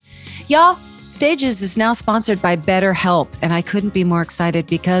Y'all, Stages is now sponsored by BetterHelp, and I couldn't be more excited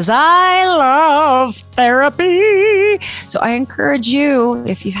because I love therapy. So I encourage you,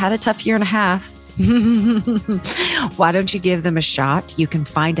 if you've had a tough year and a half, why don't you give them a shot? You can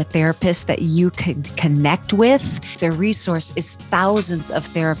find a therapist that you can connect with. Their resource is thousands of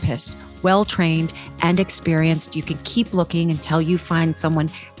therapists, well-trained and experienced. You can keep looking until you find someone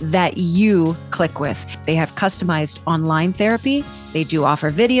that you click with. They have customized online therapy. They do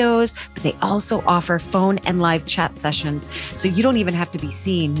offer videos, but they also offer phone and live chat sessions. So you don't even have to be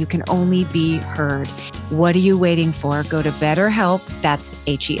seen. You can only be heard. What are you waiting for? Go to BetterHelp. That's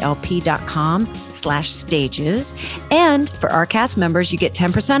HELP.com/stages. And for our cast members, you get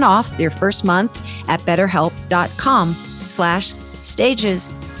 10% off your first month at BetterHelp.com/stages.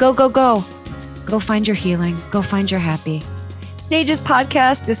 Go, go, go. Go find your healing. Go find your happy. Stages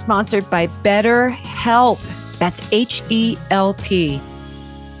podcast is sponsored by BetterHelp. That's HELP.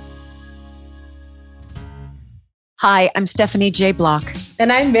 Hi, I'm Stephanie J. Block.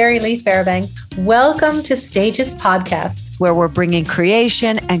 And I'm Mary Lee Fairbanks. Welcome to Stages Podcast, where we're bringing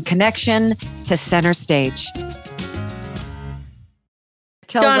creation and connection to center stage.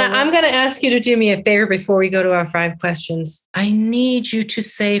 Donna, I'm going to ask you to do me a favor before we go to our 5 questions. I need you to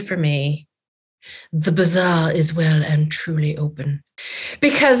say for me, the bazaar is well and truly open.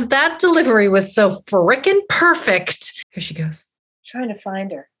 Because that delivery was so frickin' perfect. Here she goes. Trying to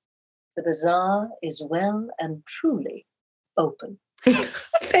find her. The bazaar is well and truly open.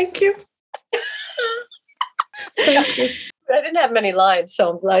 Thank you. Thank you. I didn't have many lines, so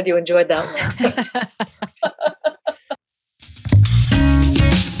I'm glad you enjoyed that one.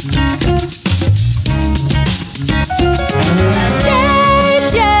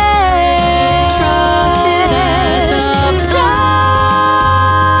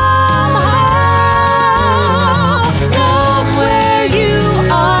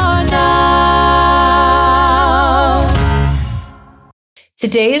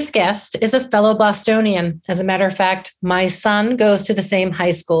 Today's guest is a fellow Bostonian. As a matter of fact, my son goes to the same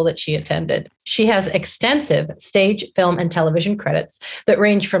high school that she attended. She has extensive stage, film, and television credits that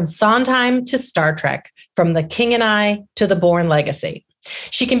range from Sondheim to Star Trek, from The King and I to The Bourne Legacy.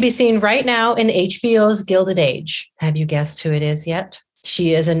 She can be seen right now in HBO's Gilded Age. Have you guessed who it is yet?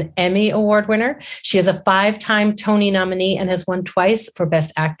 She is an Emmy Award winner. She is a 5-time Tony nominee and has won twice for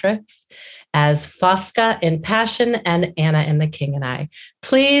Best Actress as Fosca in Passion and Anna in The King and I.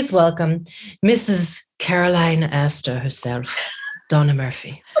 Please welcome Mrs. Caroline Astor herself, Donna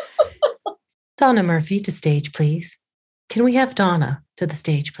Murphy. Donna Murphy to stage, please. Can we have Donna to the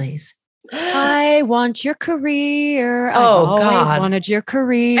stage, please? I want your career. I've always wanted your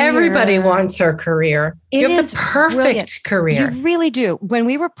career. Everybody wants her career. You have the perfect career. You really do. When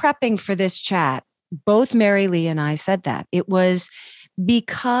we were prepping for this chat, both Mary Lee and I said that. It was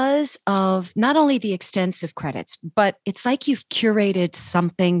because of not only the extensive credits, but it's like you've curated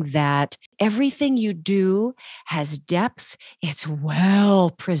something that everything you do has depth. It's well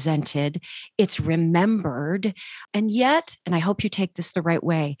presented. It's remembered. And yet, and I hope you take this the right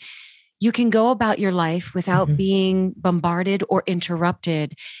way, you can go about your life without being bombarded or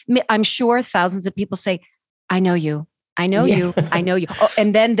interrupted. I'm sure thousands of people say, I know you. I know you. I know you. Oh,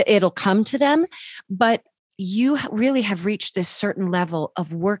 and then it'll come to them. But you really have reached this certain level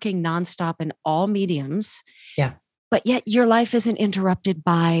of working nonstop in all mediums. Yeah. But yet your life isn't interrupted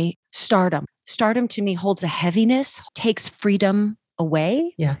by stardom. Stardom to me holds a heaviness, takes freedom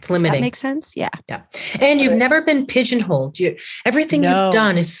away. Yeah, it's limiting. Does that make sense? Yeah. Yeah. And you've never been pigeonholed. Everything you've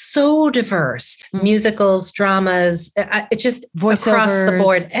done is so diverse. Musicals, dramas, it's just voiceovers, across the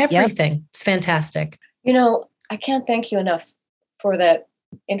board, everything. Yep. It's fantastic. You know, I can't thank you enough for that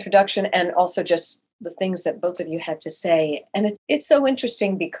introduction and also just the things that both of you had to say. And it's so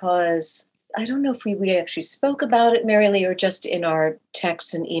interesting because I don't know if we actually spoke about it, Mary Lee, or just in our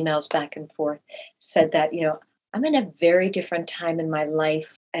texts and emails back and forth, said that, you know, I'm in a very different time in my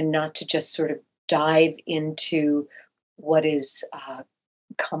life, and not to just sort of dive into what is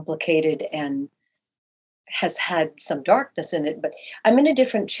complicated and has had some darkness in it, but I'm in a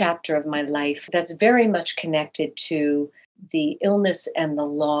different chapter of my life that's very much connected to the illness and the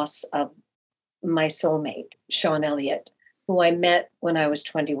loss of my soulmate, Sean Elliott, who I met when I was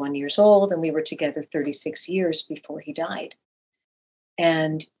 21 years old, and we were together 36 years before he died.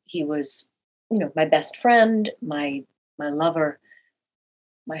 And he was, you know, my best friend, my lover,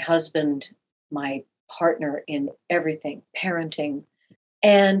 my husband, my partner in everything, parenting.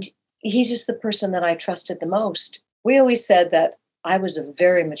 And he's just the person that I trusted the most. We always said that I was a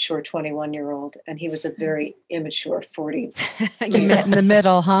very mature 21-year-old and he was a very immature 40. You met in the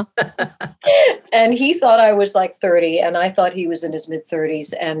middle, huh? And he thought I was like 30 and I thought he was in his mid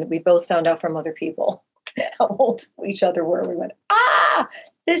 30s. And we both found out from other people how old each other were. We went,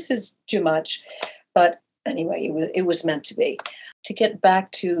 this is too much. But anyway, it was meant to be. To get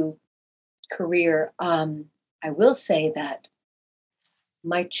back to career, I will say that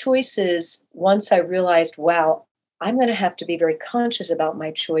my choices, once I realized, wow, I'm going to have to be very conscious about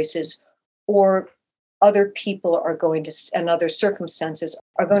my choices, or other people are going to, and other circumstances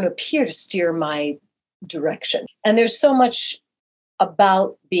are going to appear to steer my direction. And there's so much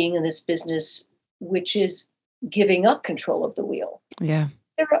about being in this business, which is giving up control of the wheel. Yeah.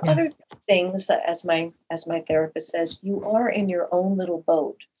 There are other things that, as my therapist says, you are in your own little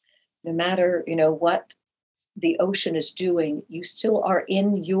boat. No matter, what the ocean is doing, you still are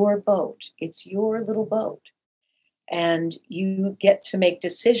in your boat. It's your little boat. And you get to make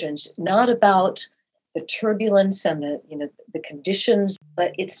decisions, not about the turbulence and the conditions,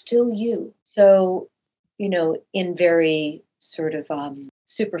 but it's still you. So, in very sort of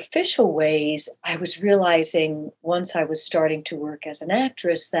superficial ways, I was realizing once I was starting to work as an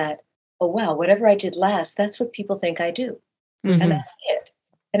actress that, oh, wow, whatever I did last, that's what people think I do. Mm-hmm. And that's it.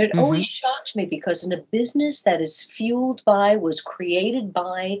 And it always shocked me because in a business that is was created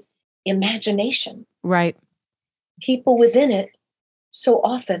by imagination. Right. People within it so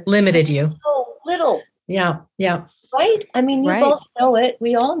often limited you. So little. Yeah. Yeah. Right? I mean, you both know it.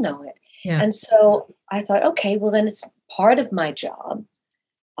 We all know it. Yeah. And so I thought, okay, well, then it's part of my job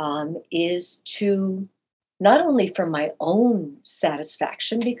is to not only for my own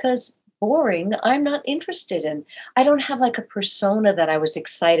satisfaction, because boring, I'm not interested in. I don't have like a persona that I was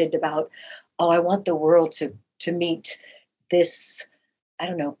excited about. Oh, I want the world to meet this, I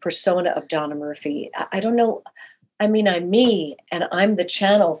don't know, persona of Donna Murphy. I don't know. I mean, I'm me, and I'm the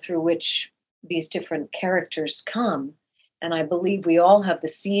channel through which these different characters come. And I believe we all have the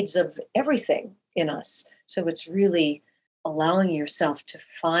seeds of everything in us. So it's really allowing yourself to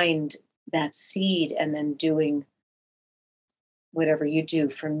find that seed and then doing whatever you do.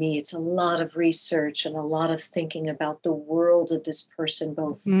 For me, it's a lot of research and a lot of thinking about the world of this person,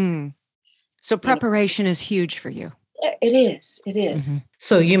 both. So preparation is huge for you. It is. It is. Mm-hmm.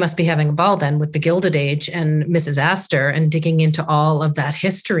 So you must be having a ball then with the Gilded Age and Mrs. Astor and digging into all of that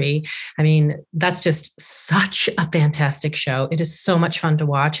history. I mean, that's just such a fantastic show. It is so much fun to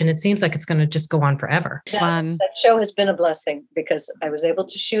watch. And it seems like it's going to just go on forever. Fun. That show has been a blessing because I was able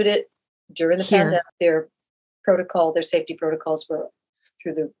to shoot it during the pandemic. Their safety protocols were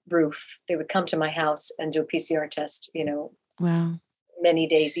through the roof. They would come to my house and do a PCR test, Wow. many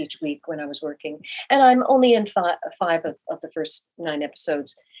days each week when I was working. And I'm only in five of the first 9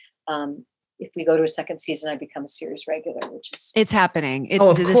 episodes. If we go to a second season, I become a series regular, it's happening.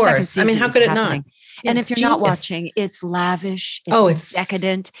 Of course. I mean, how could it not? And if you're not watching, it's lavish. It's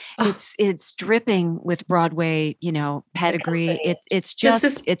decadent. It's dripping with Broadway, pedigree. It's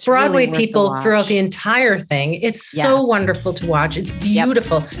just, it's Broadway really people throughout the entire thing. It's so wonderful to watch. It's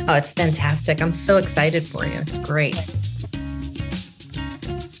beautiful. Yep. Oh, it's fantastic. I'm so excited for you. It's great.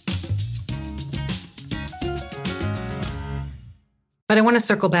 But I want to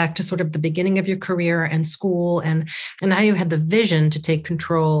circle back to sort of the beginning of your career and school and how you had the vision to take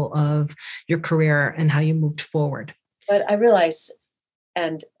control of your career and how you moved forward. But I realize,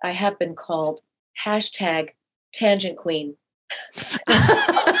 and I have been called #Tangent Queen. I'm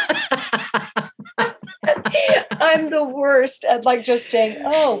the worst at just saying,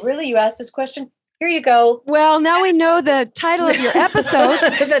 oh, really? You asked this question? Here you go. Well, now we know the title of your episode.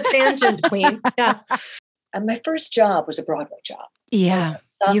 The Tangent Queen. Yeah. And my first job was a Broadway job. Yeah.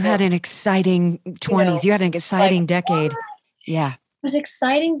 You had an exciting 20s. You had an exciting decade. Yeah. It was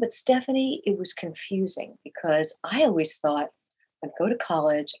exciting, but Stephanie, it was confusing because I always thought I'd go to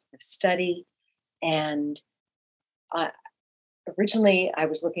college, I'd study, and originally I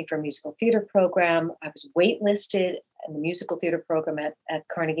was looking for a musical theater program. I was waitlisted in the musical theater program at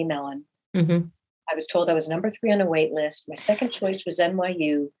Carnegie Mellon. Mm-hmm. I was told I was number 3 on a wait list. My second choice was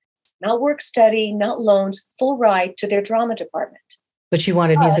NYU. Not work study, not loans, full ride to their drama department. But you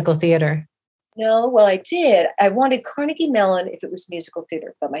wanted musical theater. No, well, I did. I wanted Carnegie Mellon if it was musical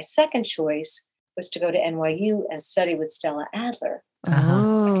theater. But my second choice was to go to NYU and study with Stella Adler.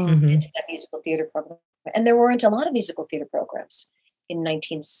 Oh. Into that musical theater program. And there weren't a lot of musical theater programs in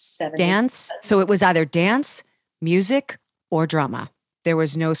 1970s. Dance? So it was either dance, music, or drama. There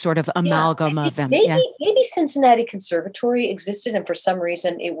was no sort of amalgam of them. Maybe Cincinnati Conservatory existed, and for some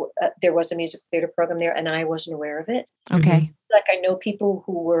reason there was a musical theater program there, and I wasn't aware of it. Okay. I know people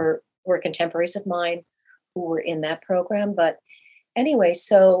who were contemporaries of mine who were in that program, but anyway,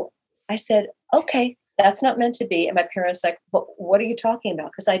 so I said, okay, that's not meant to be. And my parents like, what are you talking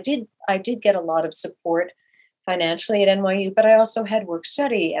about? Because I did get a lot of support financially at NYU, but I also had work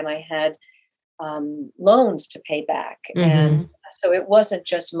study and I had loans to pay back. Mm-hmm. And so it wasn't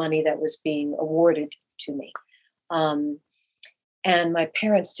just money that was being awarded to me. And my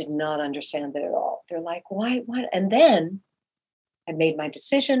parents did not understand it at all. They're like, why? And then I made my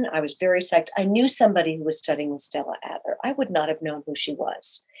decision. I was very psyched. I knew somebody who was studying with Stella Adler. I would not have known who she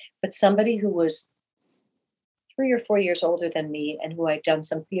was, but somebody who was 3 or 4 years older than me and who I'd done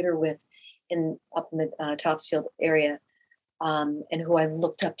some theater with up in the Topsfield area, and who I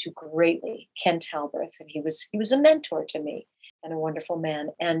looked up to greatly, Ken Talberth. And he was a mentor to me and a wonderful man.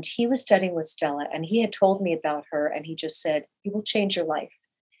 And he was studying with Stella and he had told me about her and he just said, "You will change your life."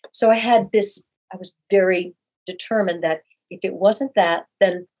 So I was very determined that if it wasn't that,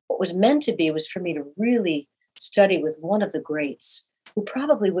 then what was meant to be was for me to really study with one of the greats who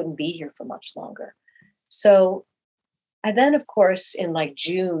probably wouldn't be here for much longer. So I then, of course, in like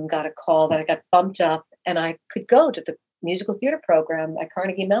June, got a call that I got bumped up and I could go to the musical theater program at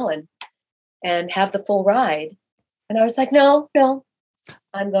Carnegie Mellon and have the full ride. And I was like, no,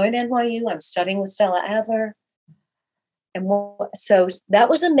 I'm going to NYU. I'm studying with Stella Adler. And so that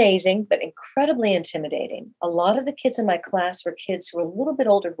was amazing, but incredibly intimidating. A lot of the kids in my class were kids who were a little bit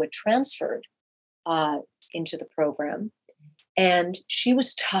older who had transferred into the program. And she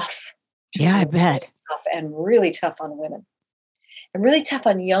was tough. Yeah, I bet. Tough and really tough on women and really tough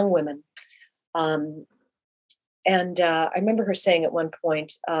on young women. And I remember her saying at one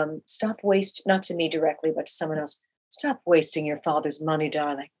point, not to me directly, but to someone else, "Stop wasting your father's money,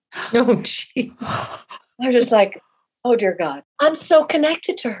 darling." Oh, geez. I was just like, oh, dear God. I'm so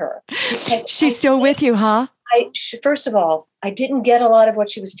connected to her. She's still with you, huh? First of all, I didn't get a lot of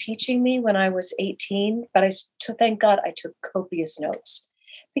what she was teaching me when I was 18, but thank God I took copious notes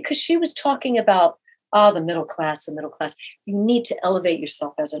because she was talking about the middle class. You need to elevate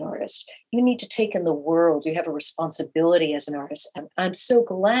yourself as an artist. You need to take in the world. You have a responsibility as an artist. And I'm so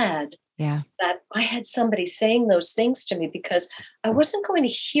glad that I had somebody saying those things to me because I wasn't going to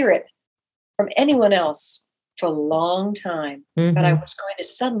hear it from anyone else for a long time, but I was going to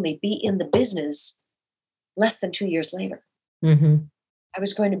suddenly be in the business less than 2 years later. Mm-hmm. I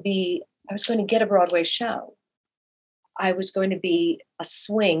was going to get a Broadway show. I was going to be a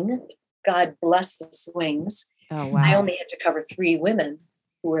swing. God bless the swings. Oh, wow. I only had to cover 3 women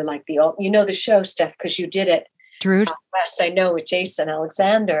who were like the show, Steph, because you did it. Druid? West, I know, with Jason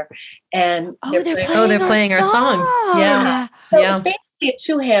Alexander. And they're playing our song. Yeah. So it was basically a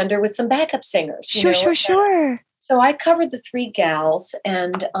 2-hander with some backup singers. Sure. So I covered the 3 gals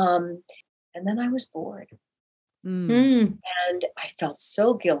and then I was bored. And I felt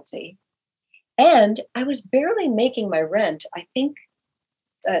so guilty. And I was barely making my rent. I think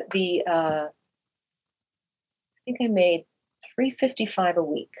I made $355 a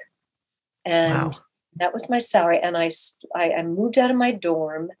week. And that was my salary. And I moved out of my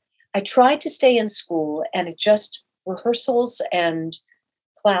dorm. I tried to stay in school and it just rehearsals and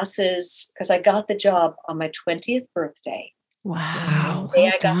classes because I got the job on my 20th birthday. Wow. The day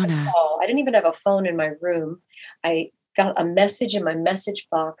I got the call. I didn't even have a phone in my room. I got a message in my message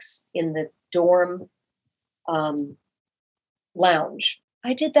box in the dorm lounge.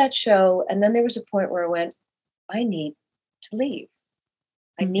 I did that show. And then there was a point where I went, I need to leave.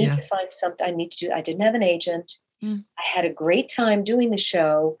 I need to find something I need to do. I didn't have an agent. I had a great time doing the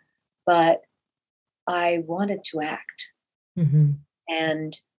show, but I wanted to act. Mm-hmm.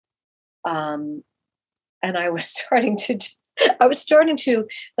 And I was starting to,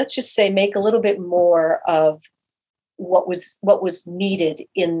 let's just say, make a little bit more of what was needed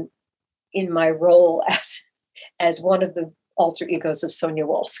in my role as one of the alter egos of Sonia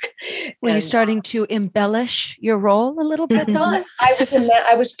Wolsk. Were you starting to embellish your role a little bit, Donna?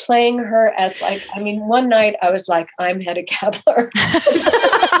 I was playing her as one night I was like, I'm Hedda Gabler.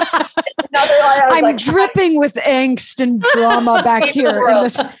 I'm dripping with angst and drama back here.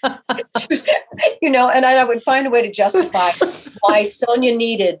 And I would find a way to justify why Sonia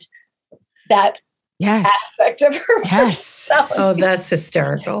needed that aspect of her. Yes. Oh, that's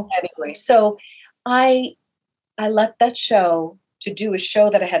hysterical. Anyway, so I left that show to do a show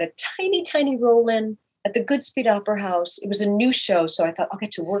that I had a tiny, tiny role in at the Goodspeed Opera House. It was a new show, so I thought I'll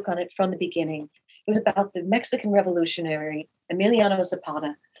get to work on it from the beginning. It was about the Mexican Revolutionary, Emiliano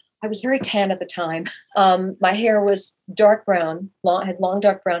Zapata. I was very tan at the time. My hair was dark brown, had long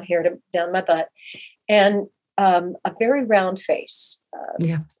dark brown hair down my butt, and a very round face.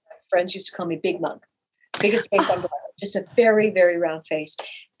 Friends used to call me Big Mug, biggest face on the planet, just a very, very round face.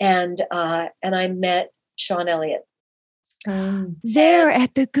 And I met Sean Elliott. There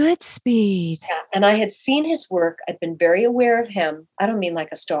at the good speed. Yeah. And I had seen his work. I'd been very aware of him. I don't mean like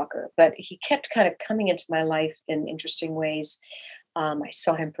a stalker, but he kept kind of coming into my life in interesting ways. I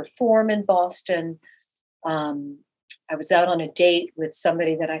saw him perform in Boston. I was out on a date with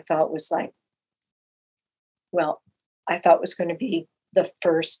somebody that I thought was like, well, I thought was going to be the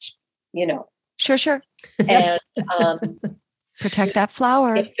first, Sure. And Protect that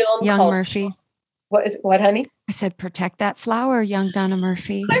flower, a film young called, Murphy. What, honey? I said, protect that flower, young Donna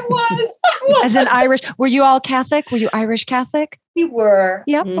Murphy. I was. As an Irish, were you all Catholic? Were you Irish Catholic? We were.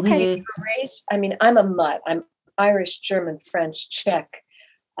 Yep. Okay. We were raised. I mean, I'm a mutt. I'm Irish, German, French, Czech,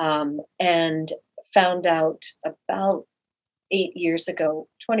 and found out about 8 years ago,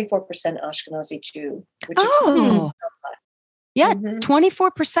 24% Ashkenazi Jew, which explains so much. Yeah,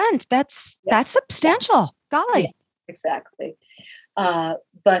 24%. That's substantial. Golly. Yeah, exactly.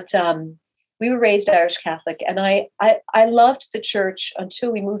 But we were raised Irish Catholic, and I loved the church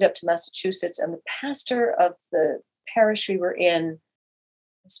until we moved up to Massachusetts, and the pastor of the parish we were in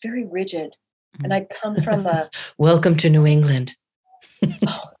was very rigid. And I'd come from a welcome to New England.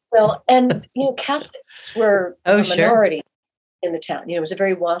 And Catholics were a minority in the town. It was a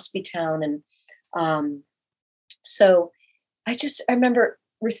very waspy town, and so I remember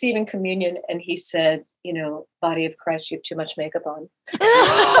receiving communion, and he said, "Body of Christ, you have too much makeup on."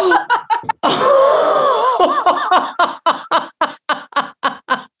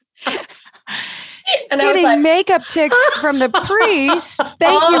 And I was like, makeup ticks from the priest.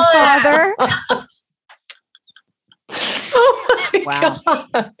 Thank you, Father. Wow.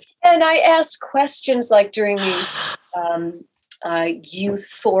 God. And I asked questions like during these youth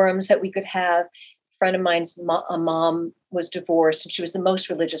forums that we could have. A friend of mine's mom was divorced, and she was the most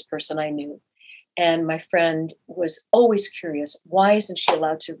religious person I knew. And my friend was always curious, why isn't she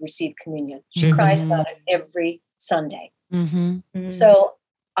allowed to receive communion? She cries about it every Sunday. So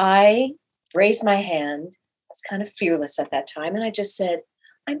I raised my hand. I was kind of fearless at that time. And I just said,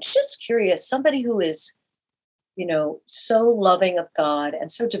 I'm just curious, somebody who is, so loving of God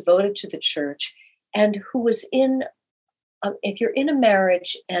and so devoted to the church, and who was in, if you're in a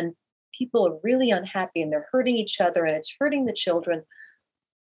marriage and people are really unhappy and they're hurting each other and it's hurting the children,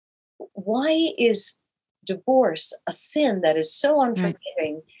 why is divorce a sin that is so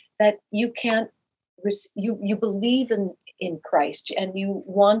unforgiving that you can't, you believe in Christ and you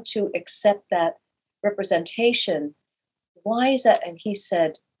want to accept that representation? Why is that? And he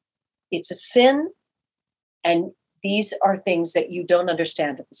said, it's a sin, and these are things that you don't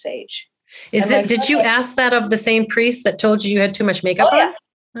understand at this age. Did you ask that of the same priest that told you had too much makeup on?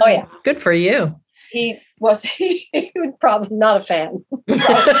 Oh, yeah. Good for you. He was probably not a fan.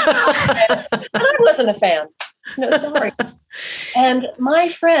 I wasn't a fan. No, sorry. And my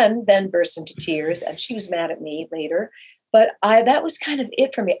friend then burst into tears, and she was mad at me later. But that was kind of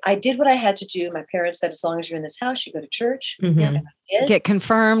it for me. I did what I had to do. My parents said, as long as you're in this house, you go to church. And I did. Get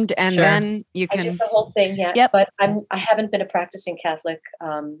confirmed, and then you can. I did the whole thing, yeah. Yep. But I haven't been a practicing Catholic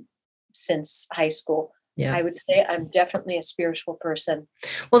since high school. Yeah. I would say I'm definitely a spiritual person.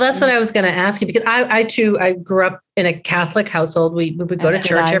 Well, that's what I was going to ask you, because I too grew up in a Catholic household. We would go to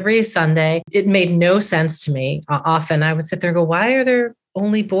church every Sunday. It made no sense to me. Often I would sit there and go, why are there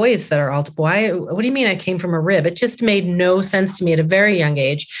only boys that are what do you mean I came from a rib? It just made no sense to me at a very young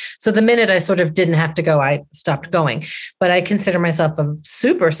age. So the minute I sort of didn't have to go, I stopped going. But I consider myself a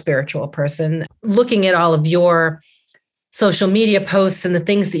super spiritual person. Looking at all of your social media posts and the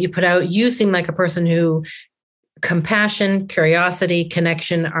things that you put out, you seem like a person who compassion, curiosity,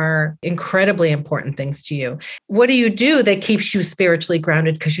 connection are incredibly important things to you. What do you do that keeps you spiritually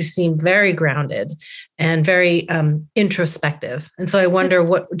grounded? Because you seem very grounded and very introspective. And so I wonder,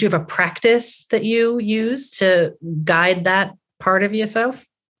 do you have a practice that you use to guide that part of yourself?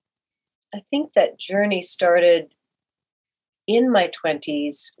 I think that journey started in my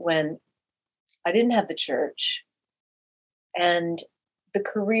 20s when I didn't have the church. And the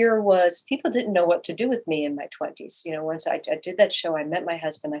career was, people didn't know what to do with me in my 20s. Once I did that show, I met my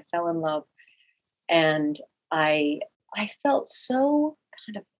husband, I fell in love, and I felt so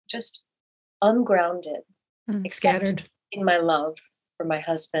kind of just ungrounded, scattered in my love for my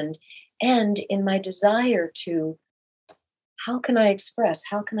husband and in my desire to, how can I express?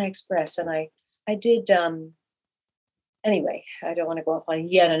 And I did, anyway, I don't want to go off on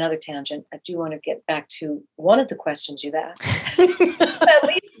yet another tangent. I do want to get back to one of the questions you've asked, at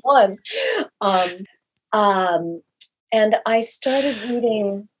least one. And I started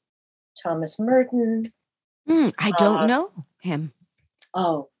reading Thomas Merton. I don't know him.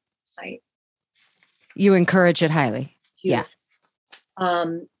 Oh, you encourage it highly. Yeah.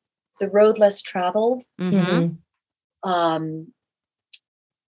 The Road Less Traveled. Mm-hmm. um,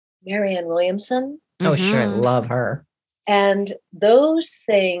 Marianne Williamson. Oh, sure. I Mhm. love her. And those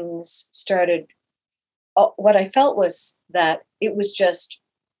things started, what I felt was that it was just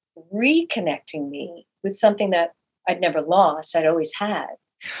reconnecting me with something that I'd never lost, I'd always had.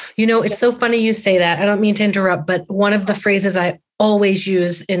 It's so funny you say that. I don't mean to interrupt, but one of the phrases I always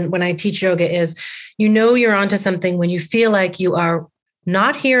use when I teach yoga is, you're onto something when you feel like you are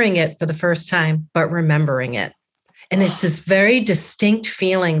not hearing it for the first time, but remembering it. And it's this very distinct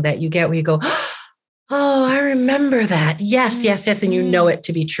feeling that you get where you go, oh, I remember that. Yes, yes, yes. And you know it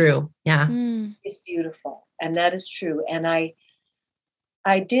to be true. Yeah. It's beautiful. And that is true. And I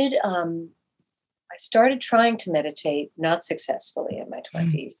did, I started trying to meditate, not successfully in my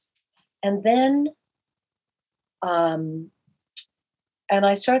 20s. And then, and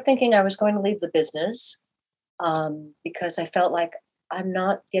I started thinking I was going to leave the business because I felt like I'm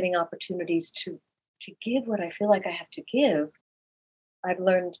not getting opportunities to give what I feel like I have to give. I've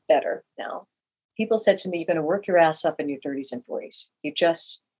learned better now. People said to me, "You're going to work your ass up in your 30s and 40s.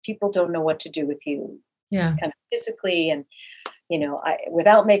 People don't know what to do with you, Yeah. kind of physically." And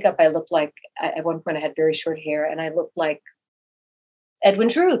without makeup, I looked like, at one point I had very short hair, and I looked like Edwin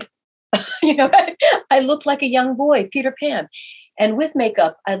Drood. I looked like a young boy, Peter Pan. And with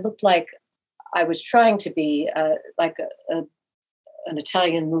makeup, I looked like I was trying to be like an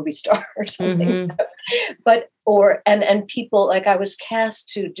Italian movie star or something. But and people, like, I was cast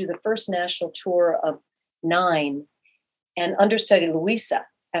to do the first national tour of 9 and understudy Louisa,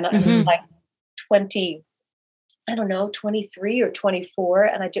 and I was like 20, I don't know, 23 or 24,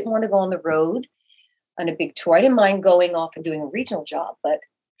 and I didn't want to go on the road on a big tour. I didn't mind going off and doing a regional job, but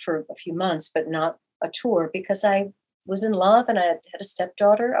for a few months, but not a tour, because I was in love and I had a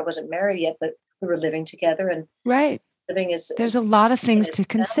stepdaughter. I wasn't married yet, but we were living together, and Right. living is, There's a lot of things to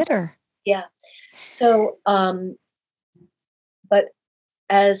consider. yeah. So, but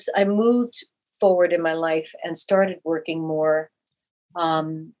as I moved forward in my life and started working more,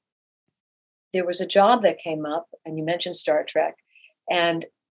 there was a job that came up, and you mentioned Star Trek, and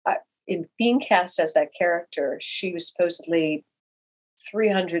in being cast as that character, she was supposedly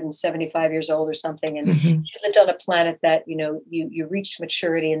 375 years old or something, and she lived on a planet that you reached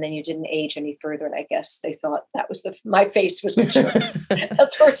maturity and then you didn't age any further. And I guess they thought that was my face was mature.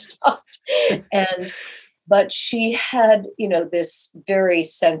 That's where it stopped. But she had this very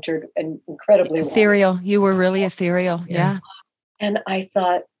centered and incredibly ethereal. You were really ethereal. Yeah. And I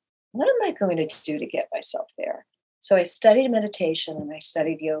thought, what am I going to do to get myself there? So I studied meditation and I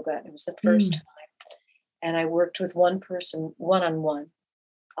studied yoga. And it was the first time. And I worked with one person one-on-one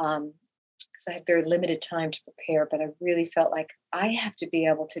because I had very limited time to prepare. But I really felt like I have to be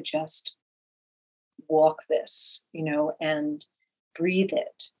able to just walk this, and breathe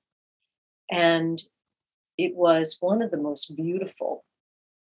it. And it was one of the most beautiful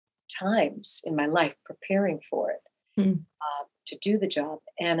times in my life preparing for it, to do the job.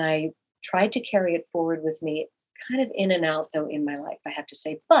 And I tried to carry it forward with me, kind of in and out, though, in my life, I have to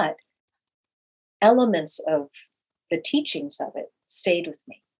say. But elements of the teachings of it stayed with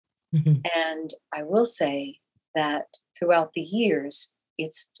me. And I will say that throughout the years,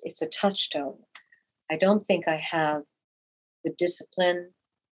 it's a touchstone. I don't think I have the discipline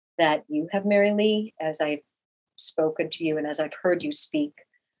that you have, Mary Lee, as I've spoken to you and as I've heard you speak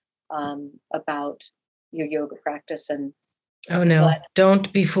about your yoga practice. And oh no,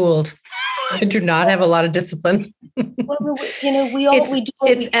 don't be fooled. I do not have a lot of discipline. Well,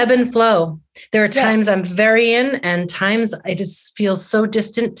 it's ebb and flow. There are times I'm very in, and times I just feel so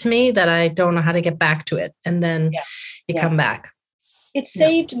distant to me that I don't know how to get back to it. And then you come back. It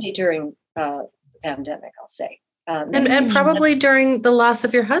saved me during the pandemic, I'll say. And probably during the loss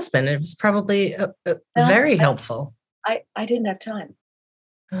of your husband, it was probably very helpful. I didn't have time.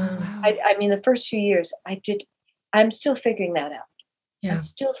 Wow. I mean, the first few years I'm still figuring that out. Yeah. I'm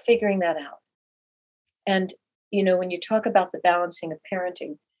still figuring that out. And, when you talk about the balancing of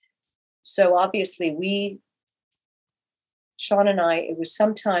parenting, so obviously Sean and I, it was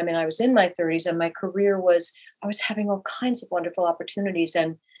sometime, and I was in my 30s, and my career I was having all kinds of wonderful opportunities.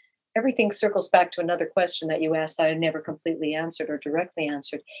 And everything circles back to another question that you asked that I never completely answered or directly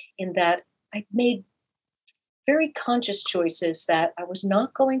answered, in that I made very conscious choices that I was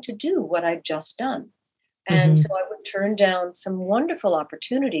not going to do what I'd just done. And so I would turn down some wonderful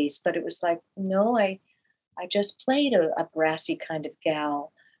opportunities, but it was like, no, I just played a brassy kind of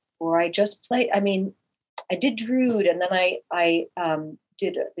gal, or I just played, I did Drood, and then I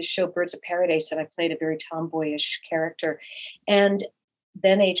did the show Birds of Paradise, and I played a very tomboyish character. And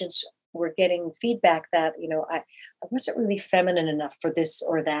then agents were getting feedback that, I wasn't really feminine enough for this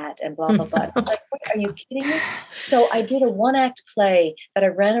or that and blah, blah, blah. I was like, what, are you kidding me? So I did a 1-act play that I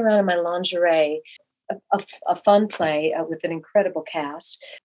ran around in my lingerie, a fun play with an incredible cast.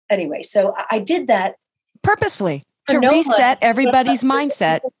 Anyway, so I did that purposefully to reset everybody's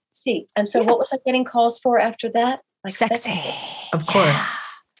mindset. And so what was I getting calls for after that? Like sexy. Of course.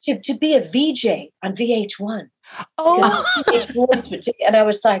 To be a VJ on VH1. Oh, And I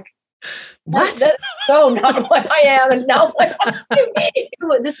was like, what? No, not what I am. And now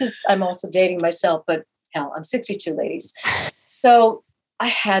I'm also dating myself, but hell, I'm 62, ladies. So I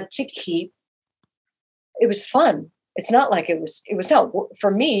had to keep, it was fun. It's not like it was not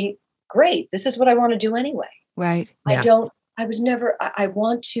for me. Great. This is what I want to do anyway. Right. Yeah. I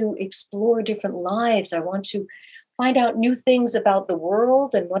want to explore different lives. I want to find out new things about the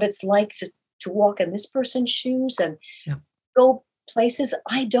world and what it's like to walk in this person's shoes and go places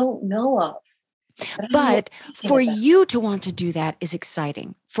I don't know of. But for you to want to do that is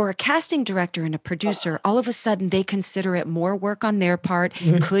exciting. For a casting director and a producer, all of a sudden they consider it more work on their part,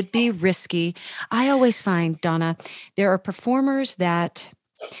 could be risky. I always find, Donna, there are performers that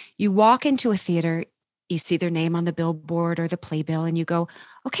you walk into a theater, you see their name on the billboard or the playbill, and you go,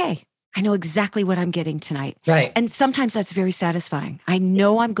 okay, I know exactly what I'm getting tonight. Right. And sometimes that's very satisfying. I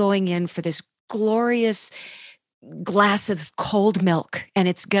know I'm going in for this glorious glass of cold milk, and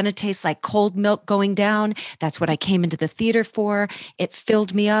it's going to taste like cold milk going down. That's what I came into the theater for. It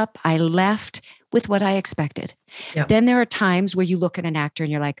filled me up. I left with what I expected. Yep. Then there are times where you look at an actor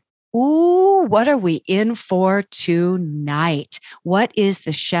and you're like, ooh, what are we in for tonight? What is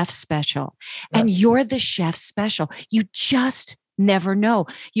the chef special? Yep. And you're the chef special. You just never know.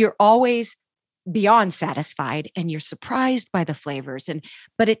 You're always beyond satisfied and you're surprised by the flavors.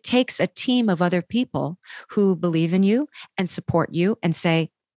 But it takes a team of other people who believe in you and support you and say,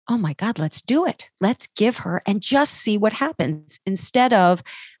 oh my God, let's do it. Let's give her and just see what happens instead of,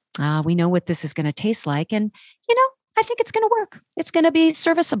 we know what this is going to taste like. And, I think it's going to work. It's going to be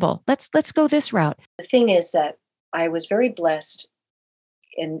serviceable. Let's go this route. The thing is that I was very blessed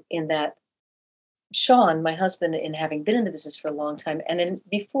in that Sean, my husband, in having been in the business for a long time, and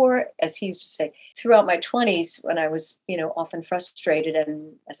before, as he used to say, throughout my 20s, when I was, often frustrated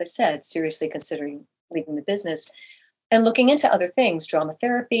and, as I said, seriously considering leaving the business and looking into other things, drama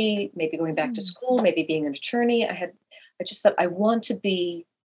therapy, maybe going back to school, maybe being an attorney, I just thought I want to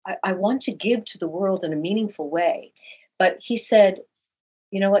give to the world in a meaningful way. But he said,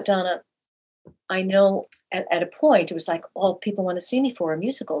 you know what, Donna, I know at a point it was like all people want to see me for are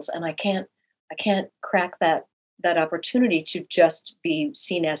musicals, and I can't crack that opportunity to just be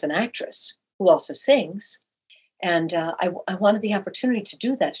seen as an actress who also sings. And I wanted the opportunity to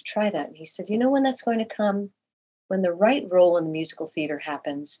do that, to try that. And he said, when that's going to come? When the right role in the musical theater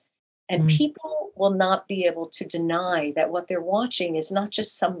happens, and people will not be able to deny that what they're watching is not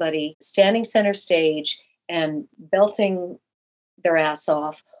just somebody standing center stage and belting their ass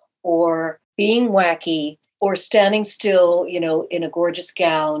off or being wacky or standing still, in a gorgeous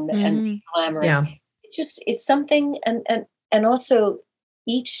gown and being glamorous. Yeah. It's something. And also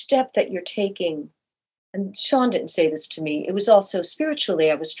each step that you're taking, and Sean didn't say this to me, it was also spiritually,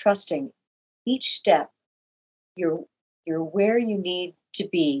 I was trusting each step. You're where you need to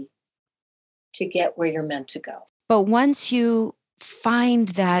be to get where you're meant to go. But once you find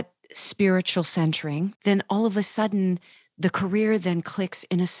that spiritual centering, then all of a sudden the career then clicks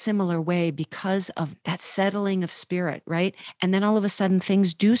in a similar way because of that settling of spirit, right? And then all of a sudden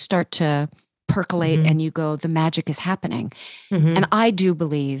things do start to percolate and you go, the magic is happening. And I do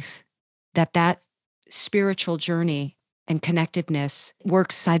believe that spiritual journey and connectiveness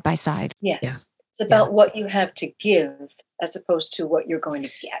works side by side. Yes. Yeah. It's about what you have to give as opposed to what you're going to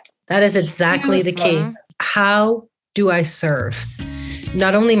get. That is exactly the key. How do I serve?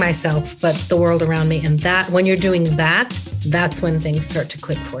 Not only myself, but the world around me. And that when you're doing that, that's when things start to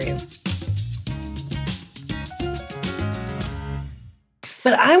click for you.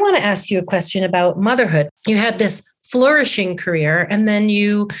 But I want to ask you a question about motherhood. You had this flourishing career and then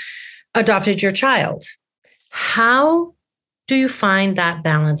you adopted your child. How do you find that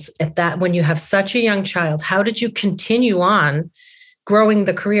balance when you have such a young child? How did you continue on growing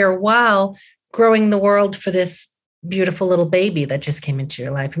the career while growing the world for this beautiful little baby that just came into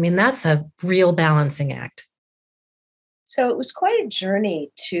your life? I mean, that's a real balancing act. So it was quite a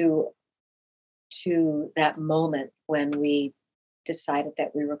journey to that moment when we decided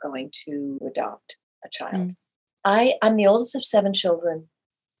that we were going to adopt a child. I'm the oldest of 7 children.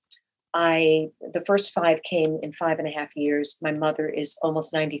 The first 5 came in 5.5 years. My mother is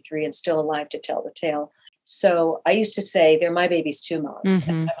almost 93 and still alive to tell the tale. So I used to say, they're my babies too, Mom. Mm-hmm.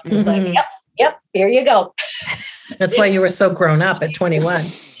 And my mom was like, yep, here you go. That's why you were so grown up at 21.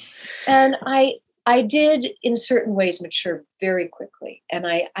 And I did in certain ways mature very quickly. And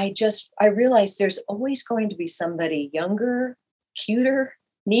I realized there's always going to be somebody younger, cuter,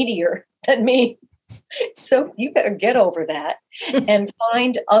 needier than me. So you better get over that and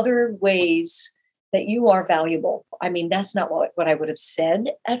find other ways that you are valuable. I mean, that's not what I would have said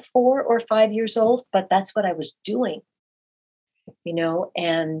at 4 or 5 years old, but that's what I was doing,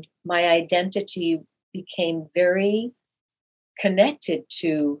 and my identity became very connected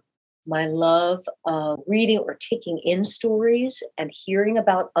to my love of reading or taking in stories and hearing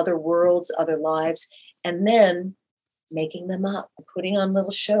about other worlds, other lives, and then making them up, putting on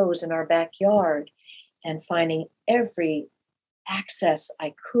little shows in our backyard and finding every access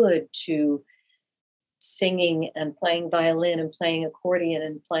I could to singing and playing violin and playing accordion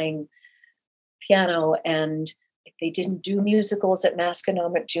and playing piano. And if they didn't do musicals at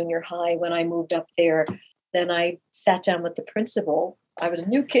Masconomet Junior High when I moved up there, then I sat down with the principal. I was a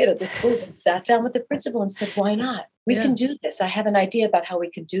new kid at the school and sat down with the principal and said, why not? We can do this. I have an idea about how we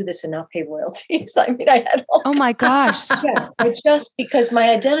could do this and not pay royalties. I mean, I had oh my gosh. Yeah, because my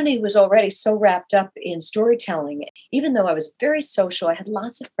identity was already so wrapped up in storytelling. Even though I was very social, I had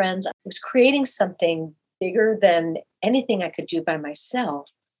lots of friends. I was creating something bigger than anything I could do by myself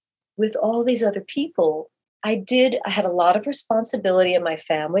with all these other people. I had a lot of responsibility in my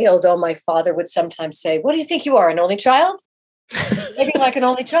family, although my father would sometimes say, what do you think you are, an only child? Maybe like an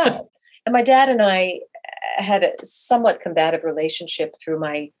only child. And my dad and I had a somewhat combative relationship through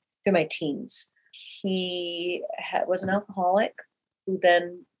my teens. He was an alcoholic who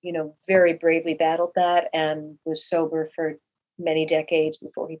then, very bravely battled that and was sober for many decades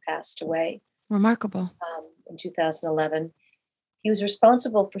before he passed away. Remarkable. In 2011. He was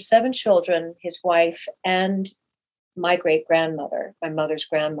responsible for 7 children, his wife, and my great-grandmother, my mother's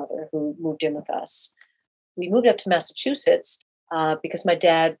grandmother, who moved in with us. We moved up to Massachusetts because my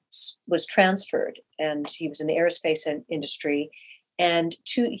dad was transferred, and he was in the aerospace industry. And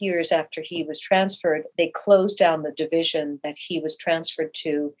 2 years after he was transferred, they closed down the division that he was transferred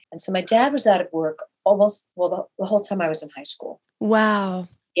to. And so my dad was out of work the whole time I was in high school. Wow.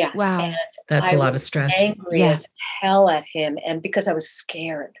 Yeah. Wow. And that's a lot of stress. Angry as hell at him, and because I was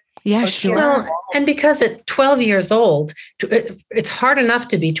scared. Yeah, sure. Well, and because at 12 years old, it's hard enough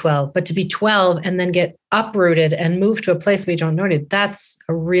to be 12, but to be 12 and then get uprooted and move to a place we don't know it, that's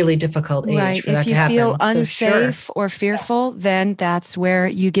a really difficult age for that to happen. If you feel unsafe or fearful, then that's where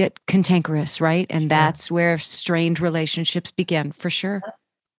you get cantankerous, right? And that's where strange relationships begin, for sure.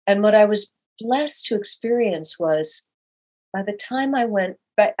 And what I was blessed to experience was by the time I went,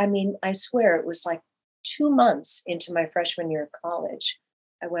 I swear it was like 2 months into my freshman year of college,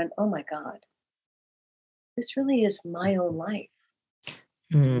 I went, oh my God, this really is my own life.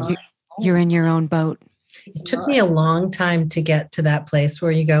 It's mine. You're in your own boat. It took me a long time to get to that place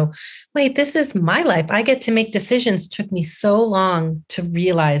where you go, wait, this is my life. I get to make decisions. It took me so long to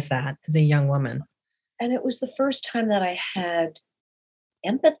realize that as a young woman. And it was the first time that I had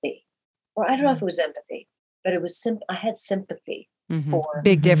empathy. Or I don't know if it was empathy, but it was I had sympathy. For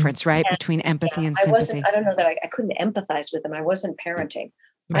big difference, right? Between empathy and sympathy. I don't know that I couldn't empathize with them. I wasn't parenting.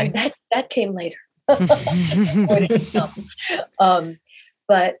 Right. That came later. But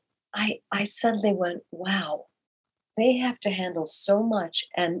I suddenly went, wow, they have to handle so much,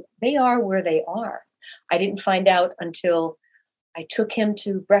 and they are where they are. I didn't find out until I took him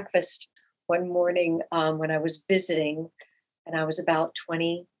to breakfast one morning when I was visiting, and I was about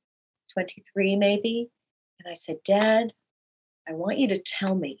 23 maybe. And I said, Dad, I want you to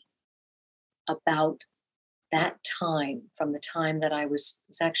tell me about that time, from the time that I was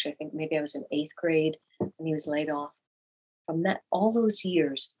actually, I think maybe I was in 8th grade when he was laid off. From that, all those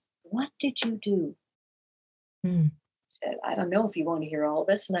years, what did you do? He said, I don't know if you want to hear all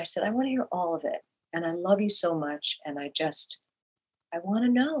this. And I said, I want to hear all of it. And I love you so much. And I want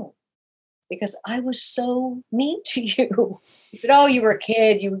to know, because I was so mean to you. He said, oh, you were a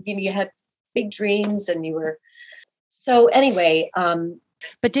kid. You had big dreams, and you were. So anyway.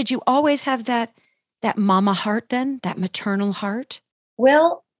 But did you always have that mama heart then, that maternal heart?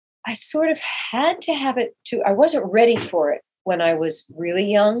 Well, I sort of had to have it too. I wasn't ready for it when I was really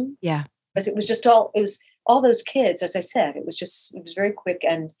young. Yeah. Because it was all those kids, as I said, it was very quick,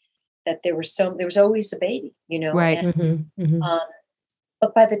 and that there was always a baby, Right. And,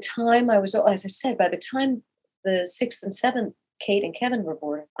 but by the time I was, as I said, by the time the 6th and 7th, Kate and Kevin were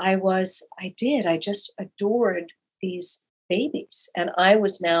born, I just adored these babies, and I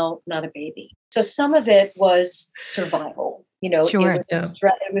was now not a baby. So some of it was survival, Sure.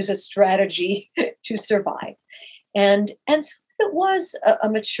 It was a strategy to survive. And so it was a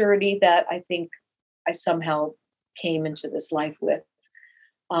maturity that I think I somehow came into this life with.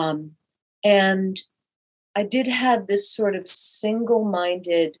 And I did have this sort of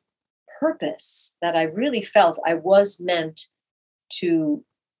single-minded purpose that I really felt I was meant to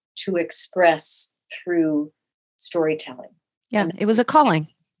express through storytelling. Yeah, it was a calling.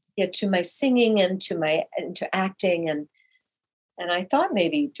 Yeah, to my singing and to acting, and I thought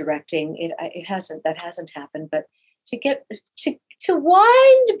maybe directing. It hasn't happened, but to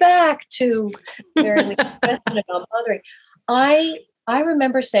wind back to Mary Lee's question about mothering, I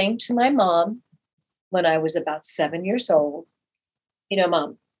remember saying to my mom when I was about 7 years old,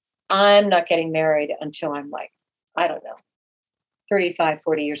 Mom, I'm not getting married until I'm like, I don't know, 35,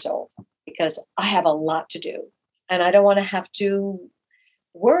 40 years old, because I have a lot to do. And I don't want to have to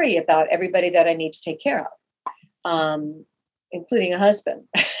worry about everybody that I need to take care of, including a husband.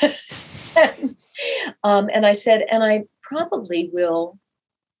 And I said, and I probably will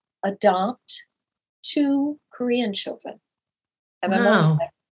adopt 2 Korean children. And my mom was like,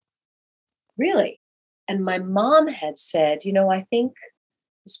 really? And my mom had said, I think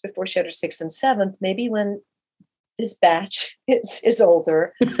this was before she had her 6th and 7th, maybe when this batch is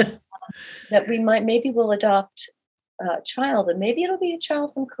older, that maybe we'll adopt a child, and maybe it'll be a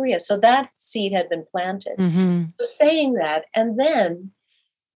child from Korea. So that seed had been planted. Mm-hmm. So saying that, and then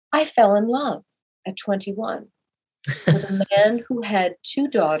I fell in love at 21 with a man who had 2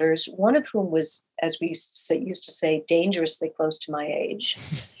 daughters, one of whom was, as we used to say, dangerously close to my age,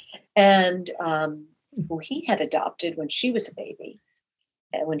 and who he had adopted when she was a baby,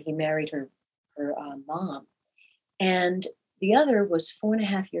 and when he married her mom. And the other was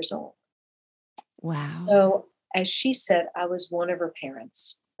 4.5 years old. Wow. So, as she said, I was one of her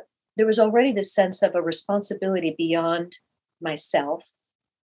parents. There was already this sense of a responsibility beyond myself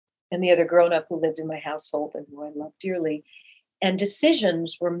and the other grown-up who lived in my household and who I loved dearly. And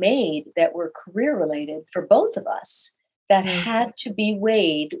decisions were made that were career-related for both of us that had to be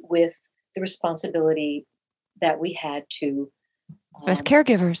weighed with the responsibility that we had to as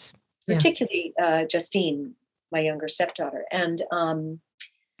caregivers, particularly Justine, my younger stepdaughter. And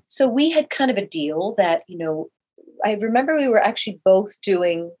so we had kind of a deal that, I remember we were actually both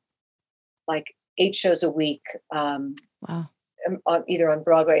doing like 8 shows a week. Wow. Either on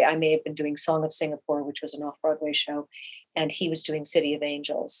Broadway. I may have been doing Song of Singapore, which was an off-Broadway show, and he was doing City of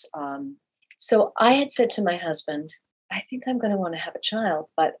Angels. So I had said to my husband, I think I'm going to want to have a child,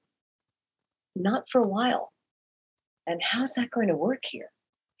 but not for a while. And how's that going to work here?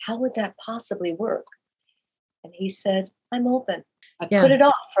 How would that possibly work? And he said, I'm open. I put it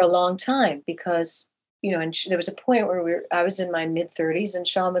off for a long time because, and there was a point where I was in my mid-30s and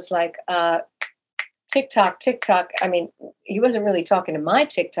Sean was like, TikTok. I mean, he wasn't really talking to my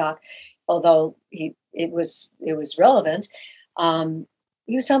TikTok, although it was relevant.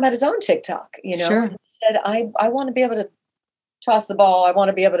 He was talking about his own TikTok, Sure. He said, I want to be able to toss the ball. I want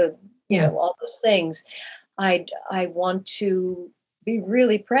to be able to, all those things. I want to be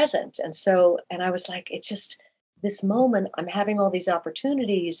really present. And I was like, it's just this moment, I'm having all these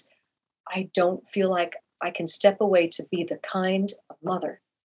opportunities. I don't feel like I can step away to be the kind of mother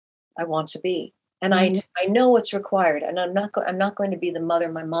I want to be. And I know what's required, and I'm not going to be the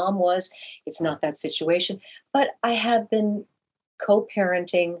mother my mom was. It's not that situation, but I have been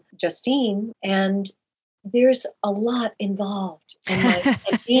co-parenting Justine, and there's a lot involved in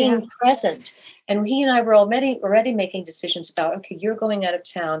being present. And he and I were already making decisions about, okay, you're going out of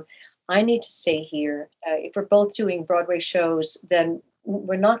town. I need to stay here. If we're both doing Broadway shows, then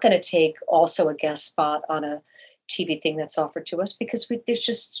we're not going to take also a guest spot on a TV thing that's offered to us because there's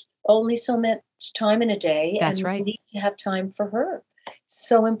just only so much time in a day. That's right. We need to have time for her. It's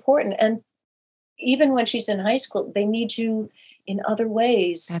so important. And even when she's in high school, they need you in other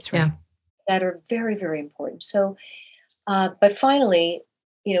ways. That's right. That are very, very important. So, but finally,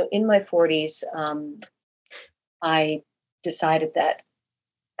 in my 40s, I decided that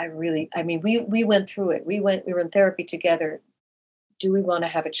we went through it. We were in therapy together. Do we want to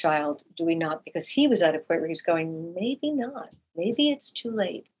have a child? Do we not? Because he was at a point where he's going, maybe not. Maybe it's too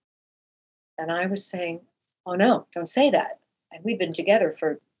late. And I was saying, oh no, don't say that. And we'd been together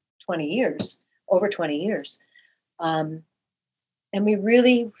for over 20 years. And we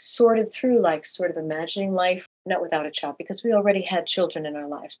really sorted through sort of imagining life, not without a child, because we already had children in our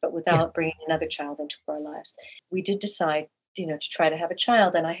lives, but without bringing another child into our lives. We did decide, to try to have a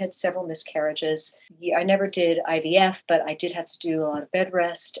child. And I had several miscarriages. I never did IVF, but I did have to do a lot of bed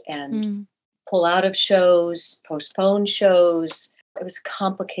rest and pull out of shows, postpone shows. It was a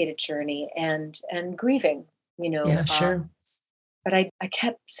complicated journey and grieving, Yeah, sure. But I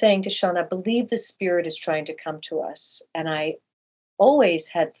kept saying to Sean, I believe the spirit is trying to come to us. And I always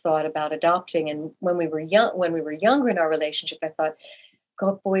had thought about adopting. And when we were younger in our relationship, I thought,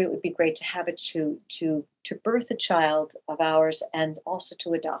 God, boy, it would be great to have it to birth a child of ours and also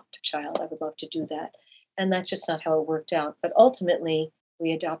to adopt a child. I would love to do that. And that's just not how it worked out. But ultimately,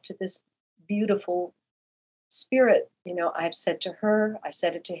 we adopted this beautiful spirit. I've said to her, I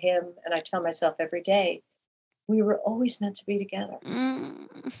said it to him, and I tell myself every day, we were always meant to be together.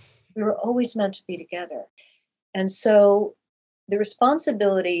 We were always meant to be together. And so the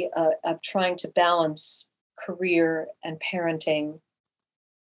responsibility of trying to balance career and parenting,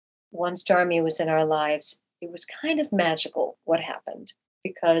 once Dharmi was in our lives, it was kind of magical what happened,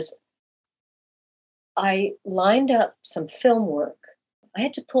 because I lined up some film work. I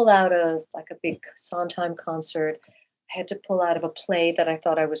had to pull out of like a big Sondheim concert. I had to pull out of a play that I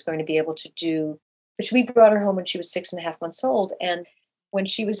thought I was going to be able to do, which we brought her home when she was 6.5 months old. And when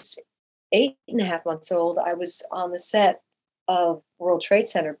she was 8.5 months old, I was on the set of World Trade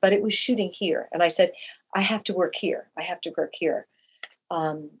Center, but it was shooting here. And I said, I have to work here. I have to work here.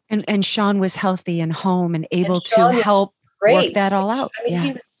 And Sean was healthy and home and able to help work that all out. I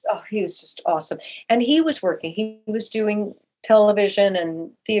mean, he was just awesome. And he was working. He was doing television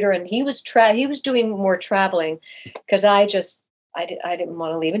and theater, and he was doing more traveling, because I didn't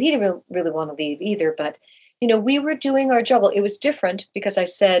want to leave, and he didn't really want to leave either. But we were doing our job. Well, it was different because I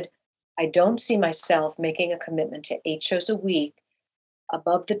said, I don't see myself making a commitment to 8 shows a week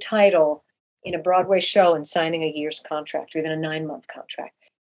above the title in a Broadway show and signing a year's contract or even a 9-month contract.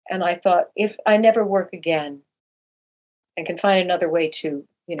 And I thought, if I never work again and can find another way to,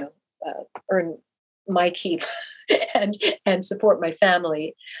 earn my keep and support my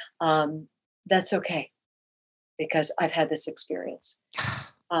family, that's okay, because I've had this experience.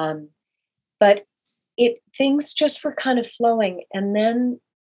 But things just were kind of flowing. And then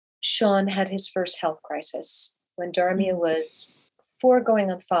Sean had his first health crisis when Dharmi was 4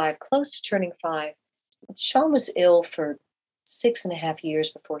 going on 5, close to turning 5. Sean was ill for 6.5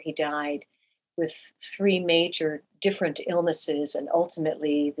 years before he died, with 3 major different illnesses and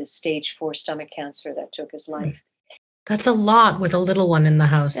ultimately the stage 4 stomach cancer that took his life. That's a lot with a little one in the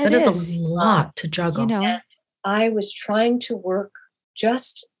house. That is a lot to juggle. And I was trying to work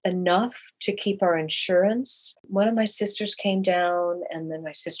just enough to keep our insurance. One of my sisters came down, and then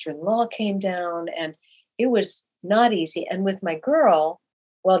my sister-in-law came down, and it was not easy. And with my girl,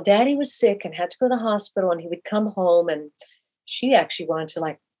 well, Daddy was sick and had to go to the hospital, and he would come home, and she actually wanted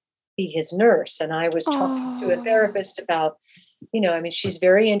to be his nurse. And I was talking to a therapist about, she's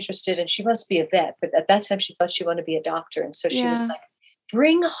very interested and she wants to be a vet, but at that time she thought she wanted to be a doctor. And so she was like,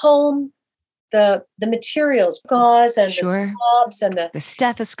 bring home the materials, gauze and the swabs and the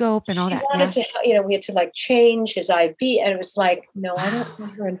stethoscope and all that. Wanted to, we had to change his IV. And it was like, no, I don't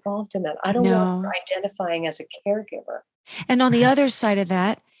want her involved in that. I don't want her identifying as a caregiver. And on the other side of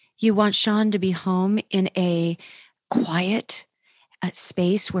that, you want Sean to be home in a quiet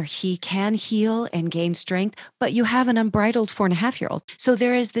space where he can heal and gain strength, but you have an unbridled 4.5-year-old. So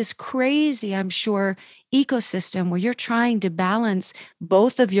there is this crazy, I'm sure, ecosystem where you're trying to balance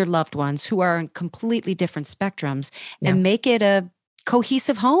both of your loved ones who are on completely different spectrums and make it a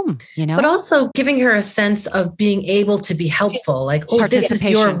cohesive home, But also giving her a sense of being able to be helpful, this is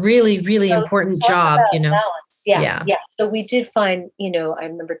your really, really important job, Balance. Yeah. So we did find, I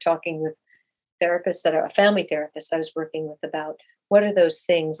remember talking with a family therapist I was working with about what are those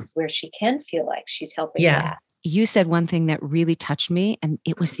things where she can feel like she's helping Dad. You said one thing that really touched me, and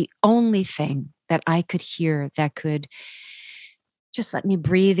it was the only thing that I could hear that could just let me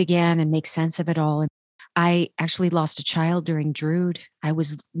breathe again and make sense of it all. And I actually lost a child during Drood. I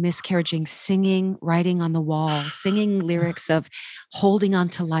was miscarriaging, singing, writing on the wall, singing lyrics of holding on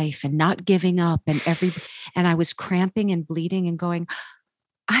to life and not giving up. And I was cramping and bleeding and going,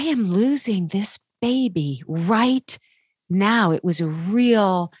 I am losing this baby right now. It was a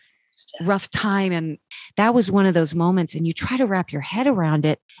real rough time. And that was one of those moments. And you try to wrap your head around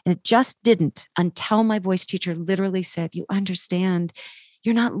it. And it just didn't, until my voice teacher literally said, you understand,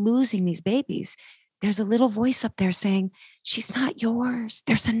 you're not losing these babies. There's a little voice up there saying, she's not yours.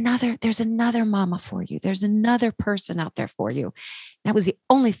 There's another mama for you. There's another person out there for you. That was the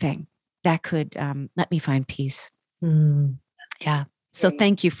only thing that could let me find peace. Yeah. So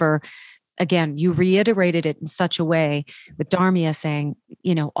thank you for, again, you reiterated it in such a way with Dharmia saying,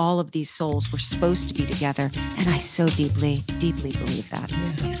 all of these souls were supposed to be together. And I so deeply, deeply believe that.